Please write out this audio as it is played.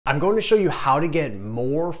I'm going to show you how to get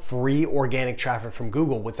more free organic traffic from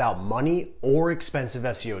Google without money or expensive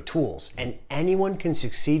SEO tools. And anyone can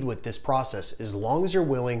succeed with this process as long as you're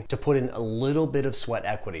willing to put in a little bit of sweat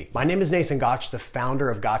equity. My name is Nathan Gotch, the founder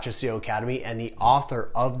of Gotch SEO Academy and the author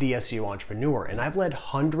of The SEO Entrepreneur. And I've led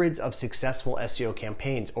hundreds of successful SEO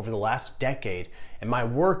campaigns over the last decade. And my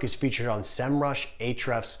work is featured on SEMrush,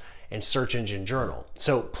 Ahrefs, and Search Engine Journal.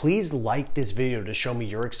 So please like this video to show me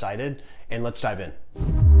you're excited, and let's dive in.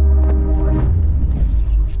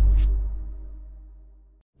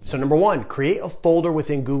 So number one, create a folder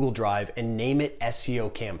within Google Drive and name it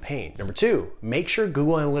SEO Campaign. Number two, make sure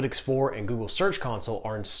Google Analytics 4 and Google Search Console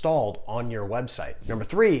are installed on your website. Number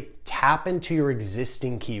three, tap into your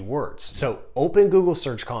existing keywords. So open Google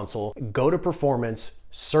Search Console, go to Performance,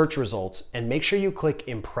 search results, and make sure you click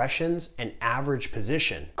impressions and average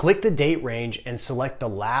position. Click the date range and select the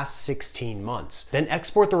last 16 months. Then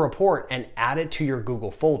export the report and add it to your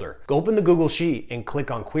Google folder. Go open the Google Sheet and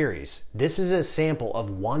click on queries. This is a sample of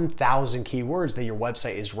 1,000 keywords that your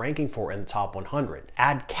website is ranking for in the top 100.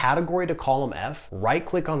 Add category to column F, right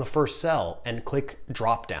click on the first cell and click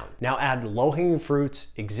drop down. Now add low-hanging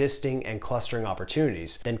fruits, existing, and clustering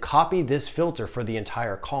opportunities. Then copy this filter for the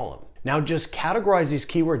entire column. Now just categorize these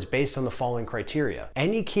keywords based on the following criteria.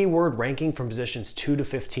 Any keyword ranking from positions 2 to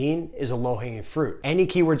 15 is a low-hanging fruit. Any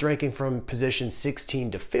keywords ranking from position 16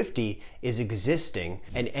 to 50 is existing,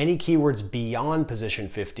 and any keywords beyond position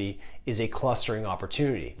 50 is a clustering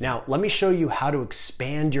opportunity. Now, let me show you how to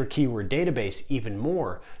expand your keyword database even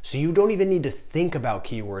more so you don't even need to think about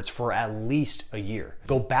keywords for at least a year.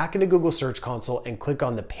 Go back into Google Search Console and click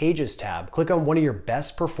on the Pages tab, click on one of your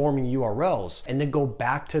best performing URLs, and then go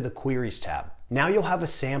back to the Queries tab. Now you'll have a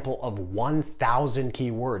sample of 1,000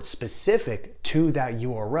 keywords specific to that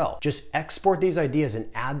URL. Just export these ideas and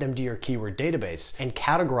add them to your keyword database and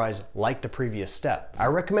categorize like the previous step. I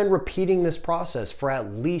recommend repeating this process for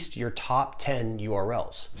at least your top 10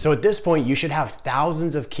 URLs. So at this point, you should have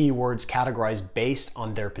thousands of keywords categorized based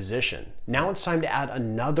on their position. Now it's time to add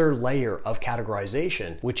another layer of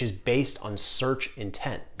categorization, which is based on search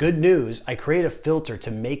intent. Good news, I created a filter to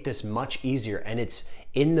make this much easier, and it's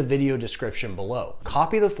in the video description below.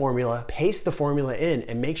 Copy the formula, paste the formula in,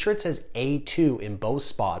 and make sure it says A2 in both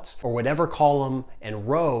spots or whatever column and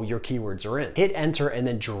row your keywords are in. Hit enter and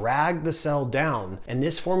then drag the cell down, and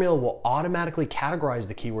this formula will automatically categorize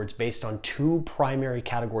the keywords based on two primary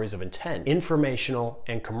categories of intent: informational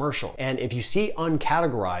and commercial. And if you see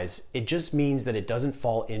uncategorized, it just means that it doesn't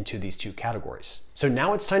fall into these two categories. So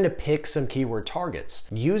now it's time to pick some keyword targets.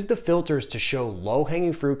 Use the filters to show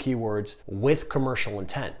low-hanging fruit keywords with commercial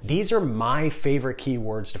intent. These are my favorite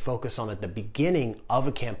keywords to focus on at the beginning of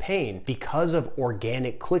a campaign because of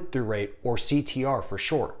organic click-through rate, or CTR for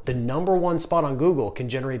short. The number one spot on Google can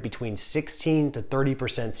generate between 16 to 30%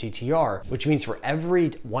 CTR, which means for every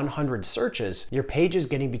 100 searches, your page is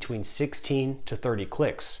getting between 16 to 30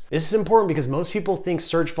 clicks. This is important because most people think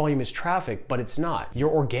search volume is traffic, but it's not.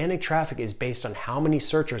 Your organic traffic is based on how many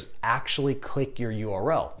searchers actually click your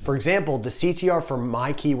URL. For example, the CTR for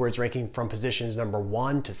my keywords ranking from positions number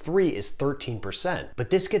 1 to 3 is 13%, but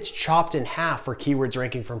this gets chopped in half for keywords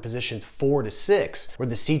ranking from positions 4 to 6, where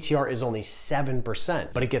the CTR is only 7%,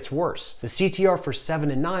 but it gets worse. The CTR for 7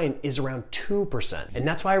 and 9 is around 2%, and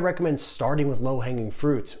that's why I recommend starting with low-hanging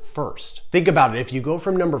fruits first. Think about it, if you go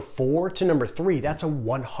from number 4 to number 3, that's a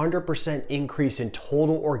 100% increase in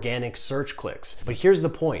total organic search clicks. But here's the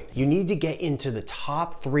point, you need to get into the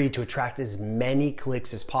top 3 to attract as many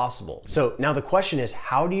clicks as possible. So now the question is,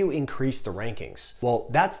 how do you increase the rankings? Well,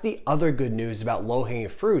 that's the other good news about low-hanging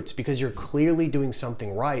fruits, because you're clearly doing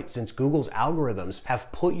something right since Google's algorithms have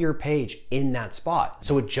put your page in that spot.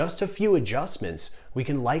 So with just a few adjustments, we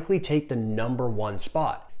can likely take the number 1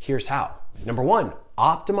 spot. Here's how. Number 1,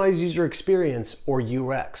 optimize user experience, or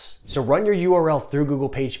UX. So run your URL through Google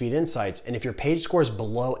PageSpeed Insights, and if your page scores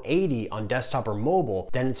below 80 on desktop or mobile,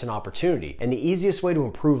 then it's an opportunity. And the easiest way to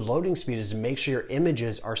improve loading speed is to make sure your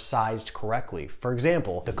images are sized correctly. For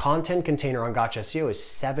example, the content container on Gotch SEO is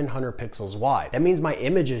 700 pixels wide. That means my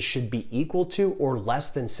images should be equal to or less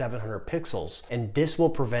than 700 pixels, and this will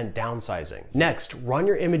prevent downsizing. Next, run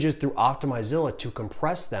your images through Optimizilla to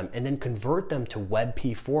compress them and then convert them to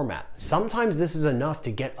WebP format. Some sometimes this is enough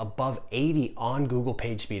to get above 80 on Google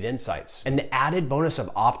PageSpeed Insights. And the added bonus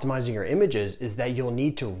of optimizing your images is that you'll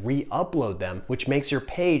need to re-upload them, which makes your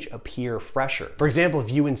page appear fresher. For example,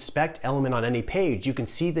 if you inspect element on any page, you can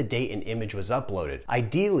see the date an image was uploaded.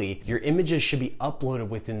 Ideally, your images should be uploaded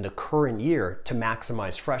within the current year to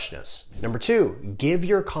maximize freshness. Number 2, give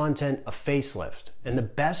your content a facelift. And the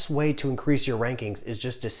best way to increase your rankings is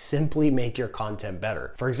just to simply make your content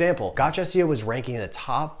better. For example, Gotcha SEO was ranking in the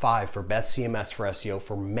top 5 for best CMS for SEO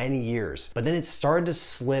for many years, but then it started to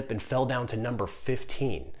slip and fell down to number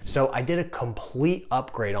 15. So I did a complete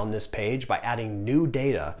upgrade on this page by adding new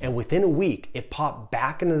data, and within a week, it popped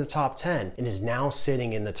back into the top 10 and is now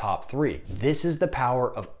sitting in the top 3. This is the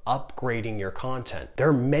power of upgrading your content. There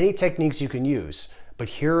are many techniques you can use, but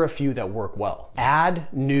here are a few that work well. Add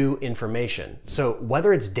new information. So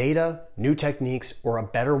whether it's data, new techniques, or a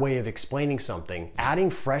better way of explaining something, adding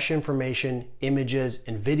fresh information, images,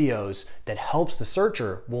 and videos that helps the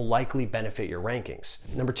searcher will likely benefit your rankings.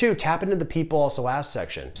 Number 2, tap into the People Also Ask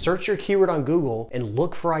section. Search your keyword on Google and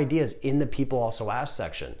look for ideas in the People Also Ask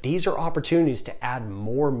section. These are opportunities to add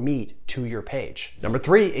more meat to your page. Number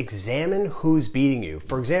 3, examine who's beating you.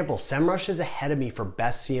 For example, SEMrush is ahead of me for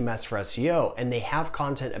best CMS for SEO, and they have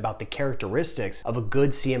content about the characteristics of a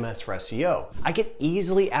good CMS for SEO. I can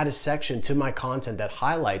easily add a section to my content that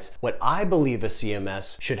highlights what I believe a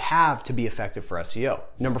CMS should have to be effective for SEO.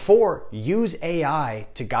 Number 4, use AI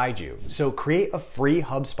to guide you. So create a free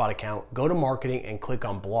HubSpot account, go to marketing and click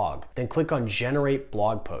on blog, then click on generate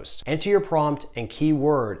blog post. Enter your prompt and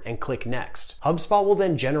keyword and click next. HubSpot will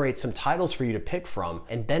then generate some titles for you to pick from,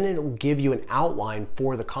 and then it will give you an outline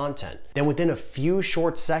for the content. Then within a few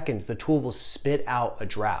short seconds, the tool will spit out a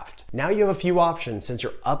draft. Now you have a few options since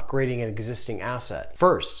you're upgrading an existing asset.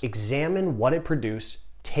 First, examine what it produced,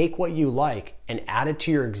 take what you like, and add it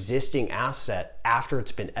to your existing asset after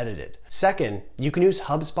it's been edited. Second, you can use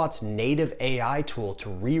HubSpot's native AI tool to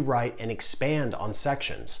rewrite and expand on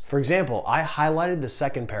sections. For example, I highlighted the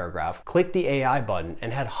second paragraph, clicked the AI button,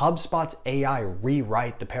 and had HubSpot's AI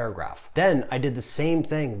rewrite the paragraph. Then I did the same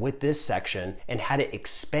thing with this section and had it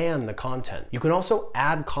expand the content. You can also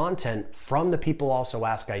add content from the People Also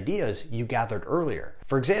Ask ideas you gathered earlier.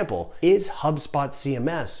 For example, is HubSpot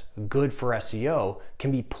CMS good for SEO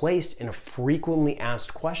can be placed in a frequently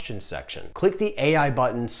asked questions section. Click the AI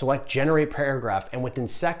button, select generate paragraph, and within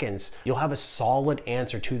seconds, you'll have a solid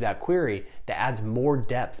answer to that query that adds more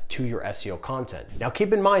depth to your SEO content. Now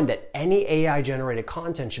keep in mind that any AI generated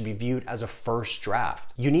content should be viewed as a first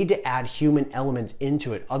draft. You need to add human elements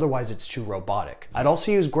into it, otherwise it's too robotic. I'd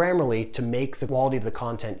also use Grammarly to make the quality of the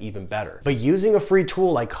content even better. But using a free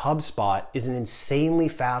tool like HubSpot is an insanely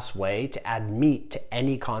fast way to add meat to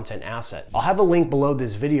any content asset. I'll have a link below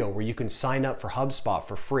this video where you can sign up for HubSpot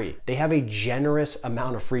for free. They have a generous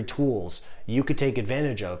amount of free tools you could take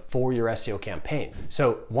advantage of for your SEO campaign.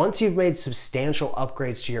 So once you've made substantial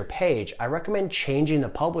upgrades to your page, I recommend changing the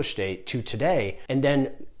publish date to today and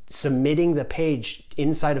then submitting the page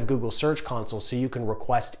inside of Google Search Console so you can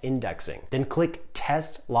request indexing. Then click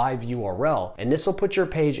Test Live URL, and this will put your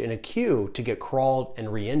page in a queue to get crawled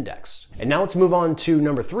and re-indexed. And now let's move on to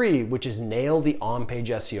number 3, which is nail the on-page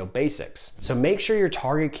SEO basics. So make sure your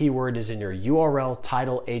target keyword is in your URL,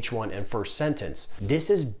 title, H1, and first sentence. This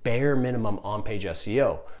is bare minimum on-page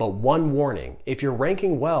SEO. But one warning, if you're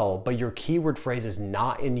ranking well, but your keyword phrase is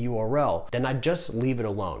not in the URL, then I'd just leave it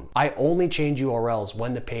alone. I only change URLs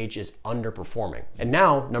when the page is underperforming. And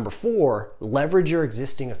now, number 4, leverage your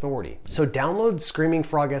existing authority. So download Screaming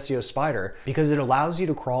Frog SEO Spider because it allows you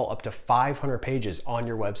to crawl up to 500 pages on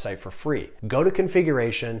your website for free. Go to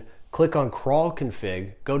configuration, click on crawl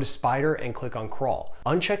config, go to Spider and click on crawl.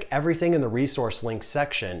 Uncheck everything in the resource links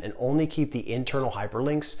section and only keep the internal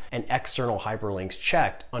hyperlinks and external hyperlinks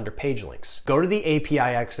checked under page links. Go to the API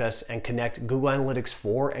access and connect Google Analytics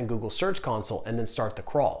 4 and Google Search Console and then start the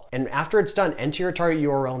crawl. And after it's done, enter your target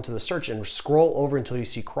URL into the search and scroll over until you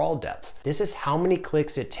see crawl depth. This is how many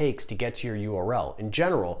clicks it takes to get to your URL. In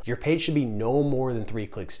general, your page should be no more than 3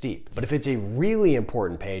 clicks deep. But if it's a really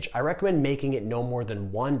important page, I recommend making it no more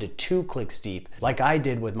than 1 to 2 clicks deep, like I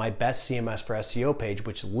did with my best CMS for SEO page,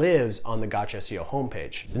 which lives on the Gotcha SEO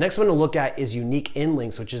homepage. The next one to look at is unique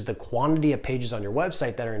inlinks, which is the quantity of pages on your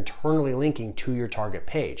website that are internally linking to your target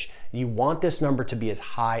page. You want this number to be as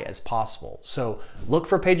high as possible. So look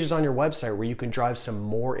for pages on your website where you can drive some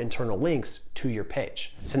more internal links to your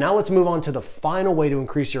page. So now let's move on to the final way to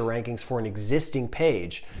increase your rankings for an existing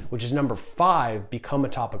page, which is number 5, become a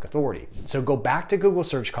topic authority. So go back to Google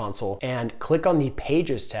Search Console and click on the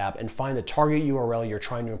Pages tab and find the target URL you're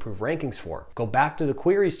trying to improve rankings for. Go back to to the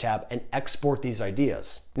Queries tab and export these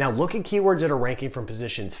ideas. Now look at keywords that are ranking from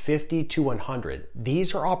positions 50 to 100.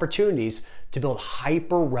 These are opportunities to build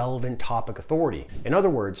hyper-relevant topic authority. In other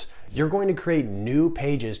words, you're going to create new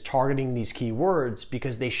pages targeting these keywords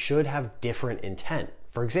because they should have different intent.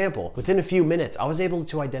 For example, within a few minutes, I was able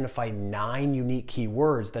to identify 9 unique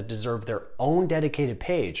keywords that deserve their own dedicated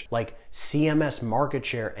page, like CMS market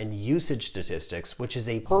share and usage statistics, which is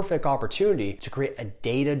a perfect opportunity to create a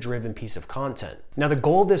data-driven piece of content. Now, the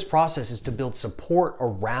goal of this process is to build support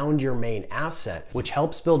around your main asset, which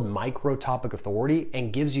helps build micro-topic authority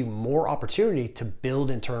and gives you more opportunity to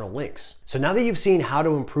build internal links. So now that you've seen how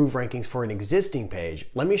to improve rankings for an existing page,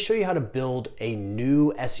 let me show you how to build a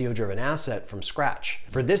new SEO-driven asset from scratch.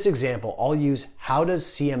 For this example, I'll use How Does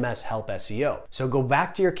CMS Help SEO? So go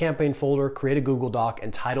back to your campaign folder, create a Google Doc,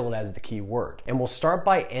 and title it as the keyword. And we'll start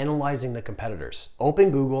by analyzing the competitors. Open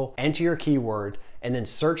Google, enter your keyword, and then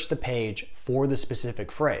search the page for the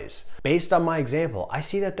specific phrase. Based on my example, I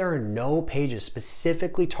see that there are no pages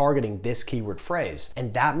specifically targeting this keyword phrase,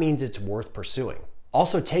 and that means it's worth pursuing.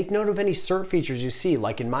 Also, take note of any SERP features you see,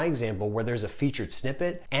 like in my example where there's a featured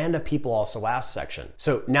snippet and a people also asked section.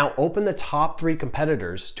 So now open the top 3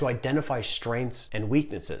 competitors to identify strengths and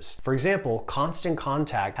weaknesses. For example, Constant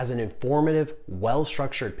Contact has an informative,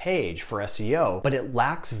 well-structured page for SEO, but it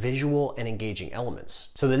lacks visual and engaging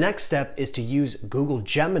elements. So the next step is to use Google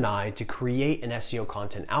Gemini to create an SEO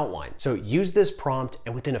content outline. So use this prompt,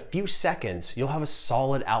 and within a few seconds, you'll have a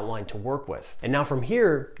solid outline to work with. And now from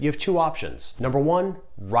here, you have 2 options. Number 1,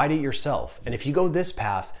 write it yourself. And if you go this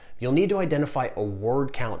path, you'll need to identify a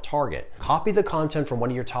word count target. Copy the content from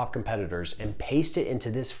one of your top competitors and paste it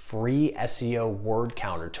into this free SEO word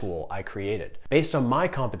counter tool I created. Based on my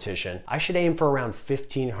competition, I should aim for around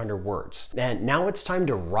 1,500 words. And now it's time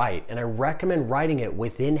to write, and I recommend writing it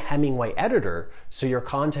within Hemingway Editor so your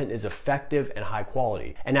content is effective and high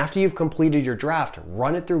quality. And after you've completed your draft,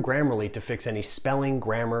 run it through Grammarly to fix any spelling,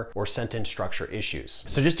 grammar, or sentence structure issues.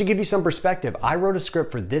 So just to give you some perspective, I wrote a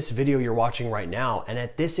script for this video you're watching right now, and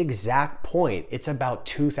at this exact point, it's about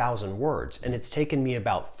 2,000 words, and it's taken me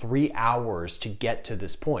about 3 hours to get to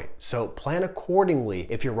this point. So plan accordingly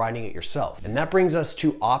if you're writing it yourself. And that brings us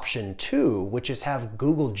to option 2, which is have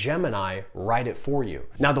Google Gemini write it for you.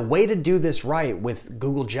 Now, the way to do this right with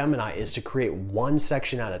Google Gemini is to create one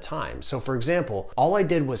section at a time. So for example, all I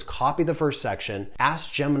did was copy the first section,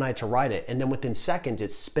 ask Gemini to write it, and then within seconds,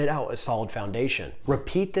 it spit out a solid foundation.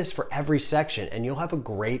 Repeat this for every section, and you'll have a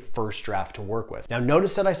great first draft to work with. Now,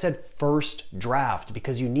 notice that I said first draft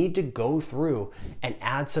because you need to go through and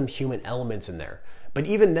add some human elements in there. But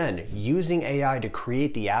even then, using AI to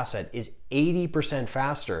create the asset is 80%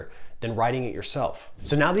 faster than writing it yourself.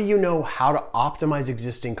 So now that you know how to optimize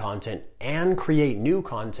existing content and create new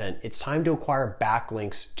content, it's time to acquire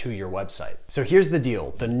backlinks to your website. So here's the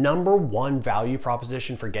deal. The number 1 value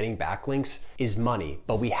proposition for getting backlinks is money,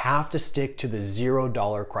 but we have to stick to the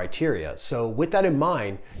 $0 criteria. So with that in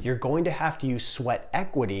mind, you're going to have to use sweat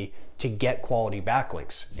equity to get quality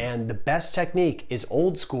backlinks. And the best technique is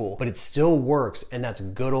old school, but it still works, and that's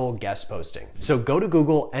good old guest posting. So go to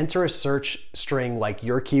Google, enter a search string like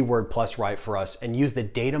your keyword plus write for us, and use the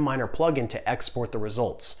Data Miner plugin to export the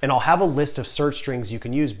results. And I'll have a list of search strings you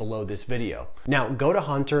can use below this video. Now go to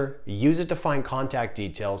Hunter, use it to find contact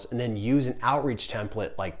details, and then use an outreach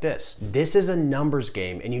template like this. This is a numbers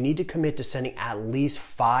game, and you need to commit to sending at least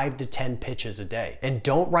 5 to 10 pitches a day. And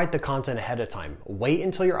don't write the content ahead of time. Wait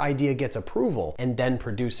until your idea gets approval and then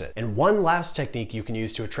produce it. And one last technique you can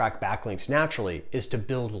use to attract backlinks naturally is to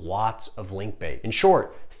build lots of link bait. In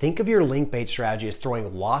short, think of your link bait strategy as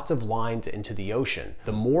throwing lots of lines into the ocean.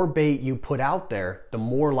 The more bait you put out there, the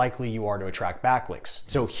more likely you are to attract backlinks.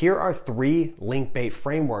 So here are 3 link bait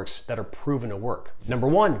frameworks that are proven to work. Number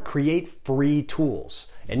 1, create free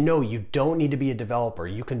tools. And no, you don't need to be a developer.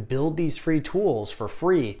 You can build these free tools for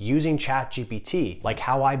free using ChatGPT, like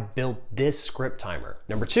how I built this script timer.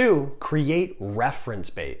 Number 2, create reference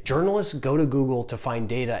bait. Journalists go to Google to find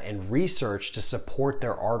data and research to support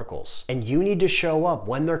their articles. And you need to show up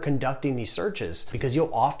when they're conducting these searches because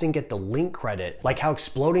you'll often get the link credit, like how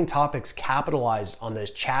Exploding Topics capitalized on the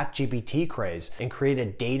ChatGPT craze and created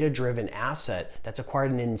a data-driven asset that's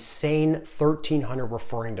acquired an insane 1,300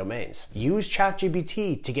 referring domains. Use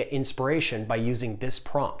ChatGPT to get inspiration by using this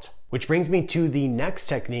prompt. Which brings me to the next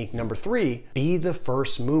technique, number 3, be the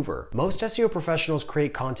first mover. Most SEO professionals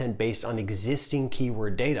create content based on existing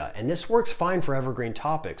keyword data, and this works fine for evergreen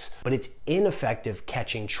topics, but it's ineffective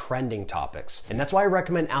catching trending topics. And that's why I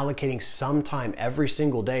recommend allocating some time every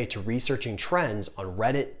single day to researching trends on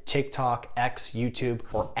Reddit, TikTok, X, YouTube,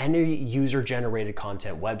 or any user-generated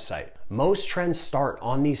content website. Most trends start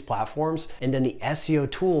on these platforms, and then the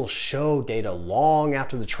SEO tools show data long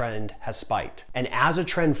after the trend has spiked. And as a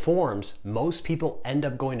trend forms, most people end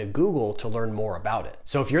up going to Google to learn more about it.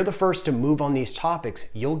 So if you're the first to move on these topics,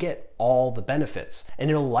 you'll get all the benefits. And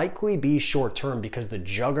it'll likely be short term because the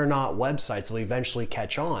juggernaut websites will eventually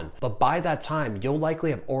catch on. But by that time, you'll likely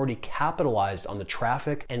have already capitalized on the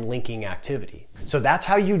traffic and linking activity. So that's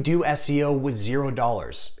how you do SEO with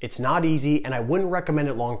 $0. It's not easy, and I wouldn't recommend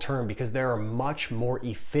it long term because there are much more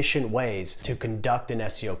efficient ways to conduct an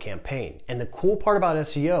SEO campaign. And the cool part about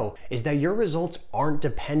SEO is that your results aren't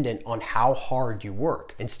dependent on how hard you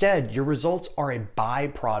work. Instead, your results are a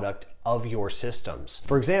byproduct of your systems.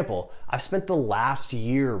 For example, I've spent the last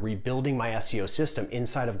year rebuilding my SEO system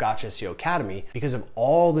inside of Gotcha SEO Academy because of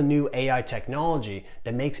all the new AI technology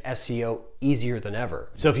that makes SEO easier than ever.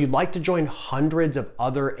 So if you'd like to join hundreds of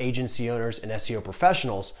other agency owners and SEO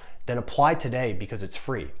professionals, then apply today because it's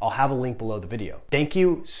free. I'll have a link below the video. Thank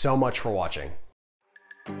you so much for watching.